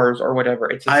Stars or whatever.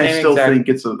 It's the same I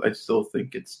still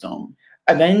think it's dumb.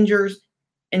 Avengers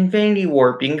Infinity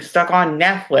War being stuck on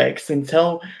Netflix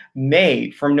until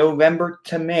May, from November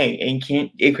to May, and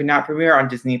it could not premiere on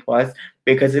Disney Plus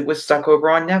because it was stuck over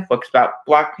on Netflix about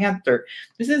Black Panther.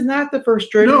 This is not the first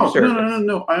streaming service.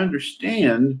 No. I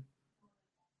understand.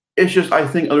 It's just I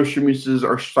think other streaming services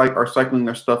are cycling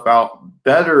their stuff out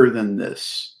better than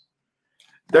this.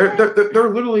 They're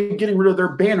literally getting rid of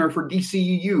their banner for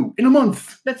DCEU in a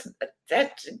month. That's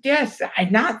yes.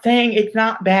 I'm not saying it's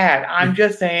not bad. I'm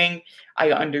just saying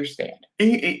I understand.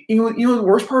 And you know the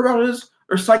worst part about it is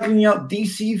they're cycling out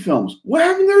DC films. What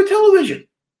happened to their television?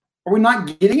 Are we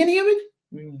not getting any of it?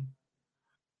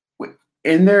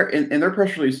 In their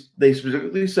press release, they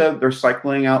specifically said they're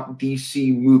cycling out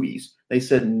DC movies. They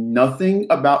said nothing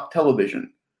about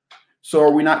television. So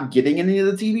are we not getting any of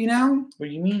the TV now? What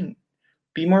do you mean?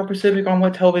 Be more specific on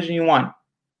what television you want.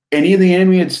 Any of the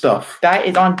animated stuff. That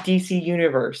is on DC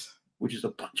Universe. Which is a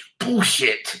bunch of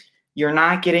bullshit. You're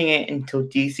not getting it until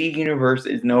DC Universe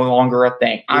is no longer a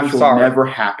thing. I'm sorry. sorry. It will never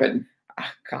happen.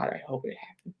 God, I hope it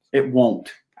happens. It won't.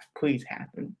 Please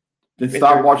happen. Then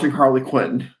stop watching Harley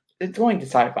Quinn. It's going to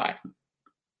Sci-Fi.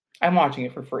 I'm watching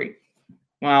it for free.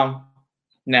 Well,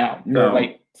 no. For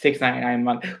like $6.99 a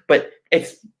month. But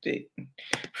it's...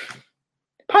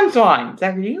 Punchline.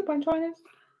 Zachary, do you know what Punchline is?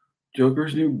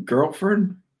 Joker's new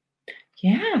girlfriend?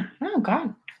 Yeah. Oh,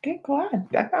 God. Good God.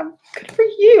 Good for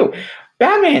you.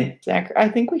 Batman. Zach, I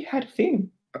think we had a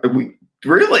theme.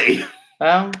 Really?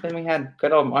 Well, then we had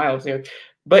good old Miles here.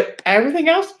 But everything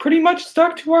else pretty much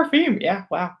stuck to our theme. Yeah,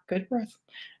 wow. Good for us.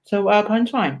 So,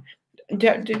 Punchline.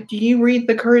 Do you read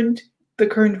the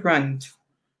current runs?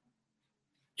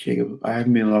 Jacob, I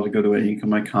haven't been allowed to go to any of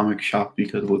my comic shop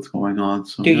because of what's going on.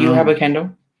 So do you have a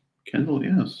Kindle? Kindle,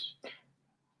 yes.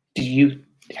 Do you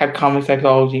have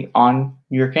Comixology on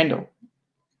your Kindle?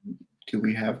 Do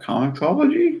we have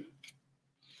Comixology?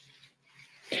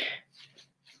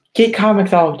 Get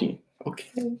Comixology.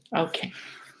 Okay.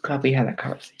 Glad we had that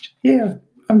conversation. Yeah,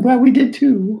 I'm glad we did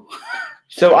too.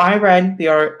 So I read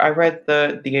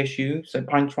the issue. So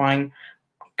Punchline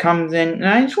comes in, and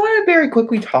I just want to very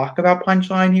quickly talk about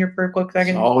Punchline here for a quick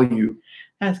second. It's all you.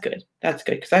 That's good.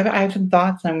 Because I have some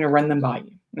thoughts, and I'm going to run them by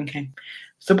you. Okay.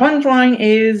 So Punchline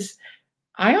is,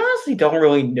 I honestly don't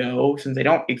really know, since they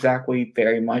don't exactly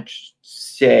very much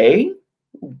say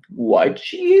what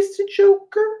she is to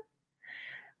Joker.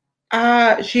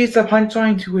 She's the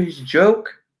punchline to his joke.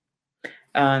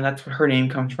 That's what her name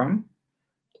comes from,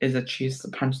 is that she's the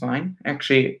punchline.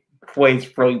 Actually,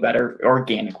 plays really better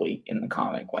organically in the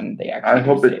comic when they actually. I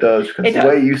hope it does, because the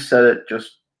way you said it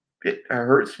it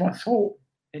hurts my soul.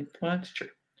 Well, that's true.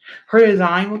 Her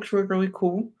design looks really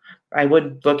cool. I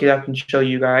would look it up and show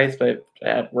you guys, but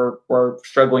we're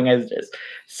struggling as it is.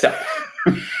 So,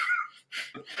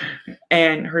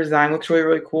 and her design looks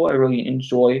really cool. I really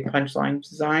enjoy Punchline's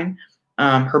design.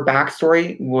 Her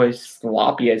backstory was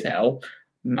sloppy as hell.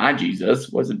 My Jesus,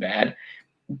 wasn't bad.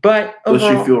 But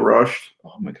overall, does she feel rushed?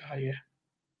 Oh my God, yeah.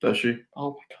 Does she?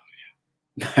 Oh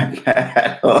my God,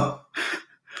 yeah.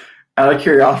 Out of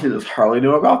curiosity, does Harley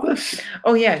know about this?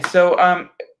 Oh yeah. So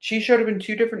she showed up in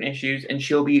 2 different issues, and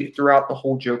she'll be throughout the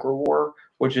whole Joker War,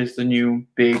 which is the new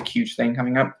big huge thing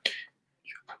coming up.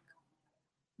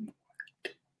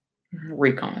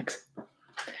 Read comics.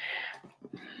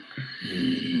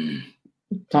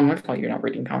 It's not my fault you're not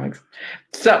reading comics.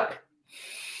 So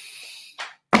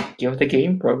Get with the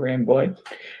game program, boy.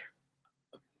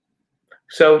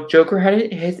 So Joker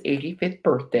had his 85th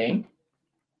birthday.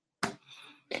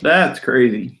 That's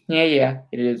crazy. Yeah,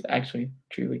 it is actually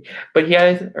truly. But he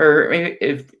had, or maybe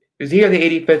if it was either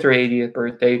the 85th or 80th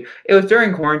birthday. It was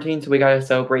during quarantine, so we got to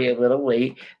celebrate a little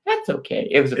late. That's okay.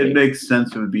 It makes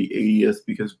sense. It would be 80th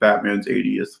because Batman's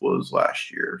 80th was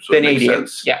last year, so then it makes 80th.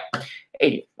 sense. Yeah,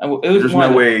 80th. It was There's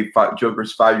no way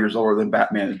Joker's 5 years older than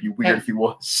Batman. It'd be weird if he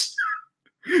was.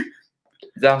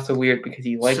 It's also weird because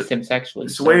he likes him sexually.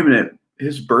 So wait a minute.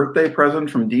 His birthday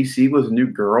present from DC was a new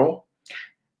girl?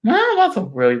 No, that's a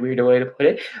really weird way to put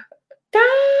it.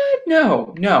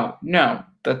 No.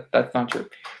 That's not true.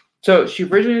 So she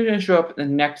originally didn't show up in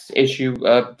the next issue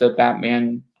of the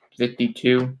Batman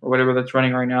 52 or whatever that's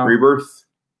running right now. Rebirth?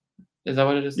 Is that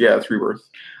what it is? Yeah, it's Rebirth.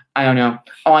 I don't know.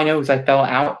 All I know is I fell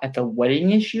out at the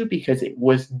wedding issue because it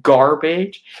was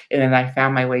garbage, and then I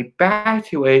found my way back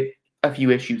to it a few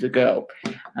issues ago.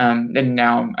 And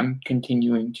now I'm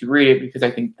continuing to read it because I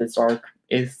think this arc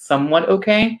is somewhat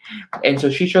okay. And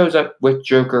so she shows up with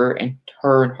Joker, and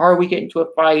her and Harley get into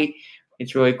a fight.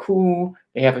 It's really cool.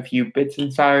 They have a few bits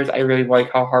and stars. I really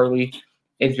like how Harley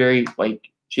is very,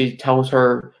 she tells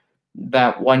her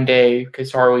that one day,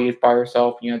 because Harley is by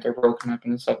herself, they're broken up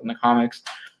and stuff in the comics,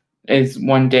 is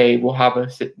one day we'll have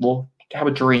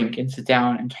a drink and sit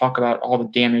down and talk about all the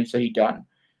damage that he's done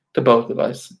to both of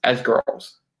us as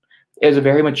girls. It was a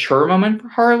very mature moment for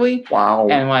Harley. Wow.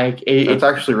 And it's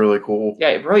actually really cool. Yeah,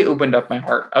 it really opened up my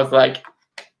heart. I was like,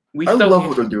 I love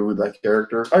what they're doing with that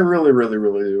character. I really, really,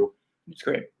 really do. It's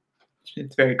great.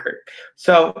 It's very great.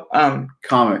 So,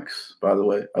 comics, by the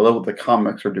way. I love what the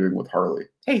comics are doing with Harley.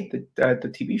 Hey, the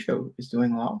TV show is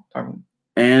doing well.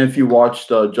 And if you watched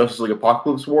Justice League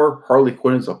Apocalypse War, Harley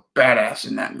Quinn is a badass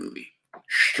in that movie.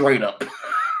 Straight up.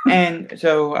 And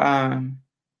so,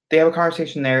 they have a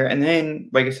conversation there, and then,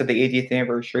 like I said, the 80th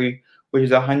anniversary, which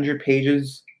is 100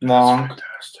 pages long. That's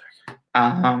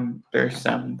fantastic. There's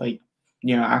some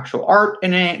actual art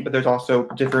in it, but there's also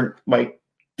different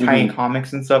tie-in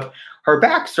comics and stuff. Her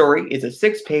backstory is a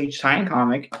 6-page tie-in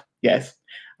comic. Yes,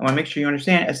 I want to make sure you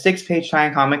understand a 6-page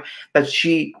tie-in comic that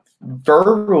she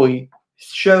verbally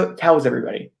tells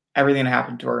everybody everything that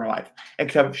happened to her in life,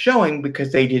 except showing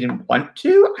because they didn't want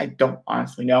to. I don't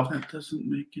honestly know. That doesn't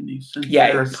make any sense.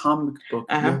 Yeah, you're a comic book.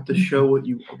 You have to show what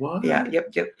you what. Yeah,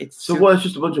 yep. It's it's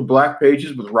just a bunch of black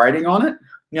pages with writing on it?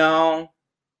 No.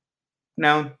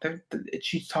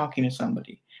 She's talking to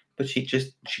somebody, but she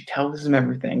tells them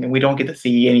everything, and we don't get to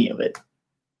see any of it.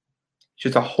 It's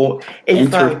just a whole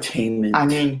entertainment.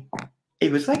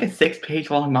 It was like a 6-page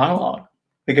long monologue.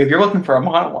 If you're looking for a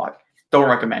monologue, don't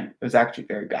recommend. It was actually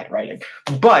very bad writing,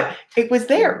 but it was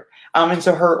there. And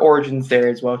so her origin's there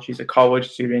as well. She's a college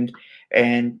student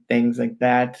and things like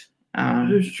that. Why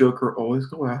does Joker always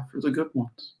go after the good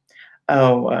ones?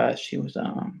 She was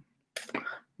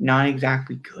not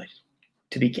exactly good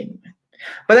to begin with,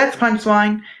 but that's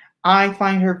Punchline. I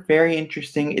find her very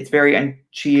interesting. And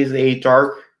she is a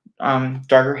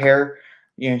darker hair.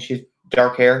 She's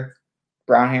dark hair,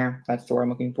 brown hair. That's the word I'm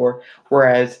looking for.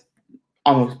 Whereas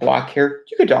almost black hair.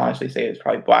 You could honestly say it's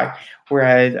probably black.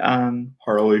 Whereas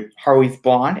Harley's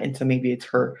blonde, and so maybe it's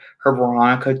her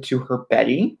Veronica to her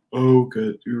Betty. Oh,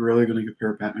 good. You're really going to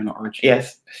compare Batman to Archie?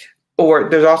 Yes. Or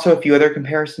there's also a few other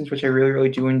comparisons which I really, really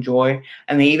do enjoy.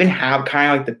 And they even have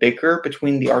kind of like the bicker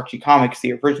between the Archie comics,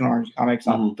 the original Archie comics,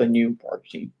 not the new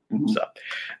Archie stuff.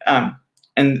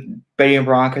 And Betty and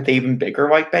Veronica, they even bigger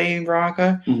like Betty and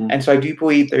Veronica. And so I do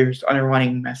believe there's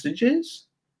underlying messages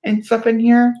and stuff in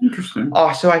here. Interesting.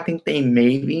 Also, I think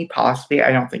they possibly,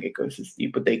 I don't think it goes this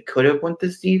deep, but they could have went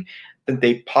this deep, that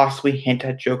they possibly hint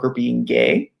at Joker being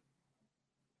gay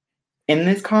in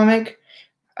this comic.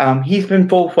 He's been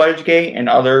full-fledged gay in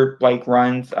other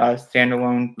runs,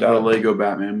 standalone. The Lego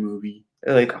Batman movie.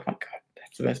 Oh my god,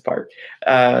 that's the best part.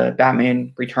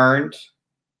 Batman Returns.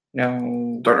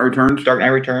 No. Dark Knight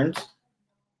Returns.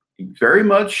 Very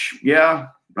much, yeah.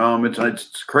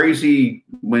 It's crazy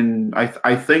when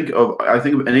I think of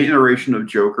any iteration of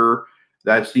Joker.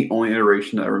 That's the only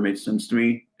iteration that ever made sense to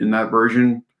me in that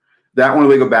version. That one,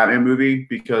 Lego Batman movie,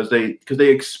 because they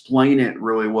explain it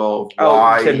really well.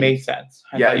 Why it made sense.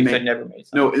 I thought you said never made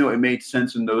sense. No, it made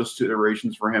sense in those 2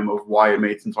 iterations for him of why it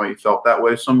made sense, why he felt that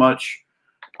way so much.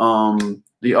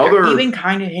 They're even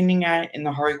kind of hinting at it in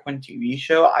the Harley Quinn TV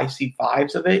show. I see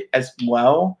vibes of it as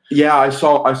well. Yeah, I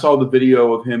saw the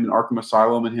video of him in Arkham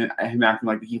Asylum and him acting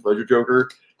like the Heath Ledger Joker.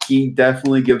 He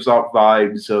definitely gives off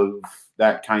vibes of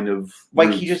that kind of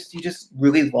he just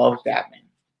really loves Batman.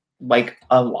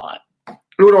 A lot.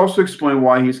 It would also explain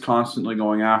why he's constantly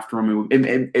going after him.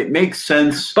 It makes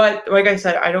sense. But like I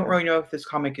said, I don't really know if this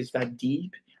comic is that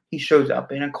deep. He shows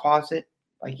up in a closet,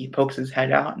 like he pokes his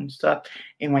head out and stuff,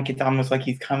 and like it's almost like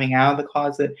he's coming out of the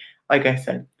closet. Like I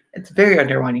said, it's very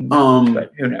underlining.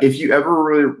 But who knows? If you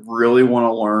ever really want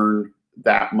to learn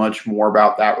that much more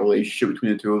about that relationship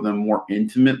between the two of them more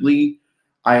intimately,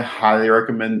 I highly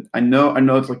recommend. I know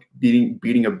it's like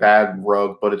beating a bad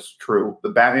rug, but it's true. The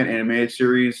Batman animated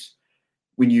series,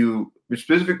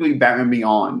 specifically Batman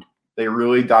Beyond, they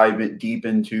really dive deep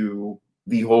into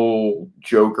the whole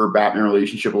Joker-Batman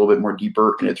relationship a little bit more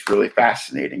deeper, and it's really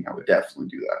fascinating. I would definitely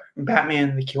do that.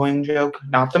 Batman: The Killing Joke,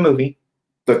 not the movie.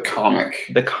 The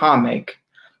comic. The comic.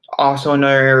 Also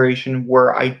another iteration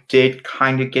where I did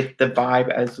kind of get the vibe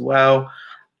as well.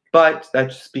 But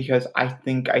that's just because I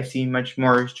think I see much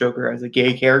more as Joker as a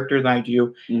gay character than I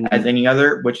do as any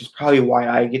other, which is probably why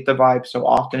I get the vibe so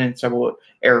often in several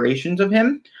iterations of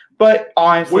him. But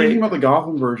honestly... What do you think about the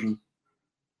Gotham version?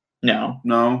 No.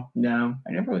 No? No.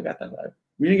 I never really got that vibe.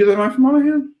 You didn't get that vibe from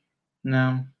Monahan?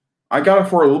 No. I got it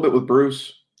for a little bit with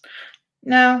Bruce.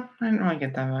 No, I didn't really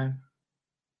get that vibe.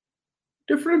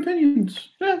 Different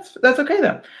opinions. That's okay,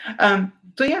 though.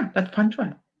 So, yeah, that's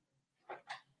Punchline.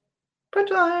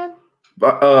 Punchline.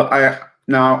 But I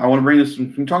want to bring this.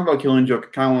 When we talk about Killing Joke,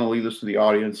 I kind of want to leave this to the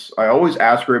audience. I always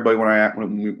ask everybody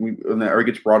when that ever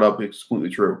gets brought up. It's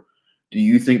completely true. Do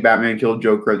you think Batman killed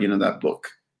Joker at the end of that book?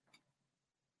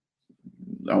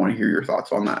 I want to hear your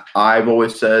thoughts on that. I've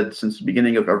always said since the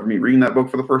beginning of ever me reading that book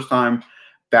for the first time,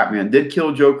 Batman did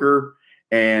kill Joker,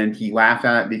 and he laughed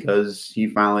at it because he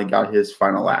finally got his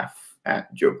final laugh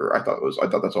at Joker. I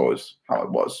thought that's always how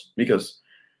it was, because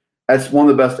that's one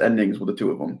of the best endings with the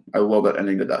two of them. I love that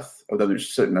ending to death of them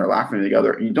just sitting there laughing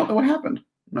together, and you don't know what happened.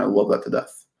 And I love that to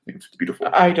death. I think it's beautiful.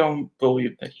 I don't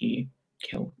believe that he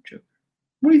killed Joker.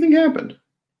 What do you think happened?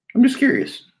 I'm just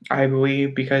curious. I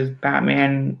believe because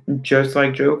Batman, just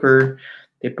like Joker,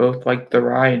 they both like the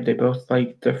ride. They both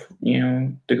like to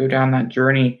go down that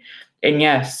journey. And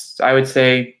yes, I would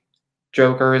say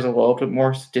Joker is a little bit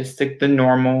more sadistic than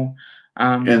normal.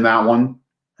 In that one,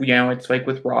 it's like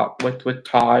with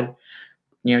Todd,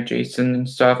 Jason and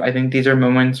stuff. I think these are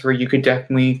moments where you could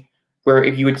definitely, where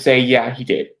if you would say, yeah, he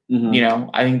did.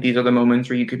 I think these are the moments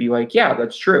where you could be like, yeah,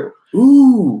 that's true.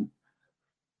 Ooh.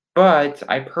 But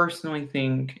I personally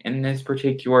think in this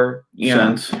particular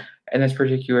sense,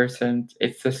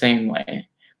 it's the same way.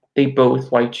 They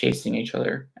both like chasing each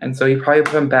other. And so he probably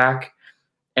put him back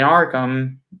in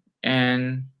Arkham,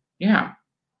 and yeah.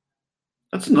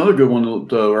 That's another good one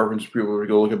to reference people to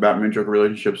go look at Batman and Joker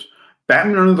relationships.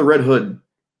 Batman Under the Red Hood.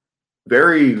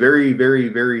 Very, very, very,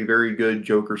 very, very good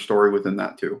Joker story within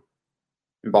that too.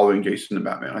 Involving Jason and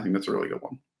Batman. I think that's a really good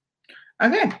one.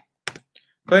 Okay.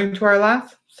 Going to our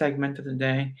last segment of the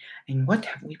day. And what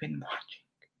have we been watching?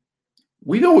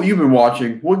 We know what you've been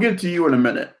watching. We'll get to you in a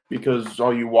minute, because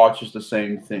all you watch is the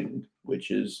same thing,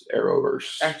 which is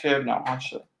Arrowverse. Actually, I have not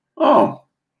watched it. Oh.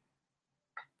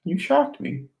 You shocked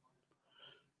me.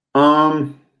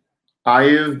 I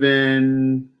have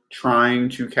been trying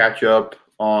to catch up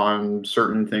on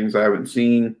certain things I haven't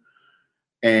seen.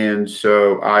 And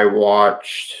so I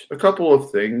watched a couple of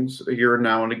things here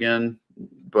now and again.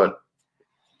 But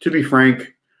to be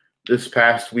frank, this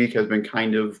past week has been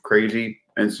kind of crazy.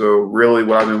 And so really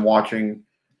what I've been watching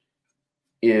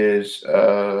is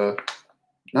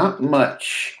not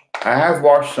much. I have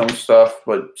watched some stuff,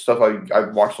 but stuff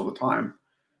I've watched all the time.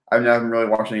 I haven't really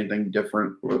watched anything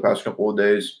different over the past couple of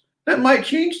days. That might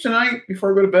change tonight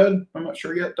before I go to bed. I'm not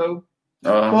sure yet, though.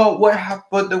 Well, we have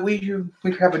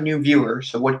a new viewer.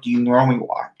 So what do you normally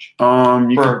watch?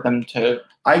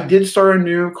 I did start a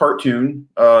new cartoon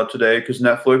today because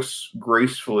Netflix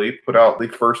gracefully put out the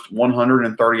first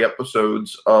 130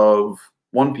 episodes of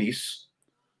One Piece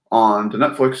onto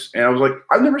Netflix, and I was like,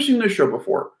 I've never seen this show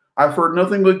before. I've heard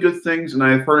nothing but good things, and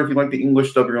I've heard if you like the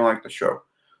English stuff, you're gonna like the show.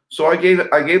 So I gave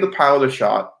the pilot a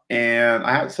shot, and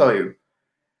I have to tell you,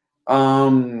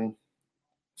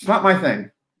 it's not my thing.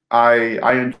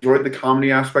 I enjoyed the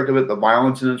comedy aspect of it. The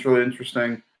violence in it's really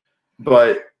interesting,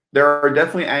 but there are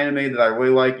definitely anime that I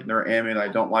really like, and there are anime that I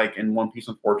don't like. And One Piece,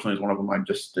 unfortunately, is one of them I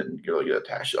just didn't really get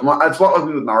attached to. It's a lot like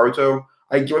me with Naruto.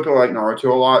 I enjoy people like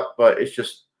Naruto a lot, but it's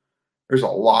just there's a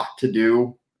lot to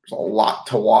do. There's a lot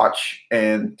to watch,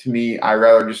 and to me, I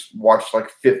rather just watch like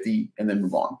 50 and then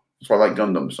move on. That's why I like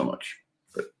Gundam so much.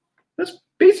 But that's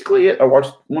basically it. I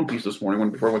watched One Piece this morning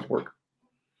before I went to work.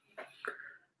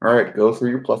 All right, go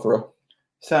through your plethora.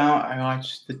 So I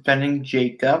watched Defending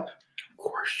Jacob. Of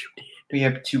course you did. We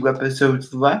have 2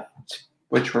 episodes left,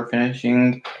 which we're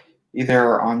finishing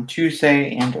either on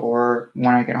Tuesday and or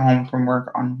when I get home from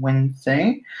work on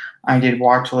Wednesday. I did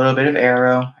watch a little bit of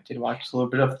Arrow. I did watch a little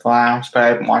bit of Flash, but I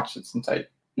haven't watched it since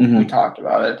we talked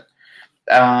about it.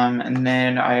 And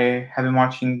then I have been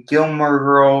watching Gilmore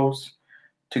Girls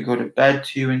to go to bed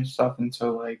to and stuff. And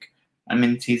so, like, I'm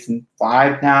in season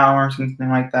 5 now or something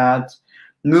like that.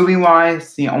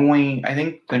 Movie-wise, I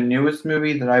think the newest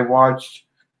movie that I watched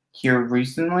here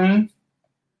recently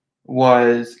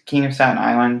was King of Staten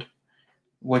Island,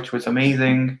 which was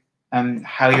amazing.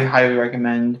 Highly, highly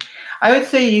recommend. I would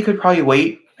say you could probably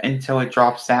wait until it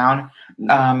drops down.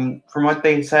 From what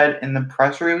they said in the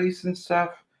press release and stuff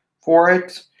for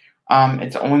it,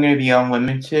 it's only going to be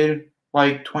unlimited,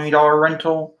 like $20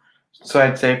 rental. So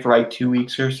I'd say for like 2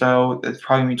 weeks or so, it's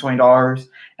probably going to be $20,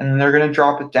 and then they're going to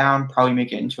drop it down, probably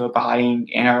make it into a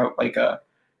buying and like a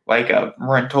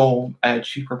rental at a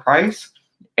cheaper price.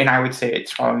 And I would say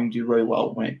it's probably going to do really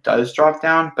well when it does drop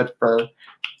down. But for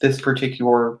this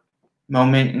particular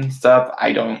moment and stuff,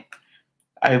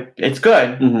 it's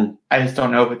good. Mm-hmm. I just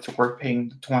don't know if it's worth paying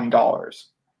the $20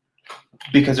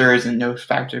 because there isn't no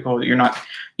spectacle. You're not,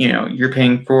 you're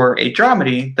paying for a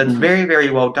dramedy that's very,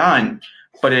 very well done,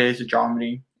 but it is a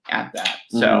dramedy at that.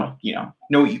 So,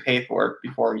 know what you pay for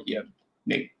before you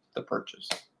make the purchase.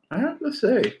 I have to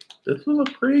say, this was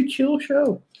a pretty chill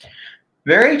show.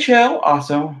 Very chill,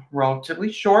 also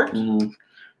relatively short.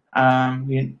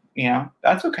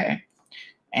 That's okay.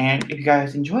 And if you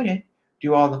guys enjoyed it,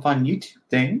 do all the fun YouTube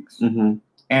things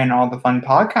and all the fun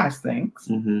podcast things.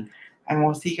 And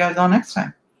we'll see you guys all next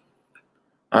time.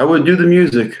 I would do the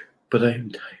music, but I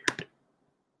am tired.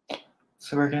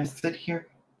 So we're going to sit here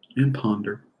and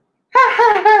ponder.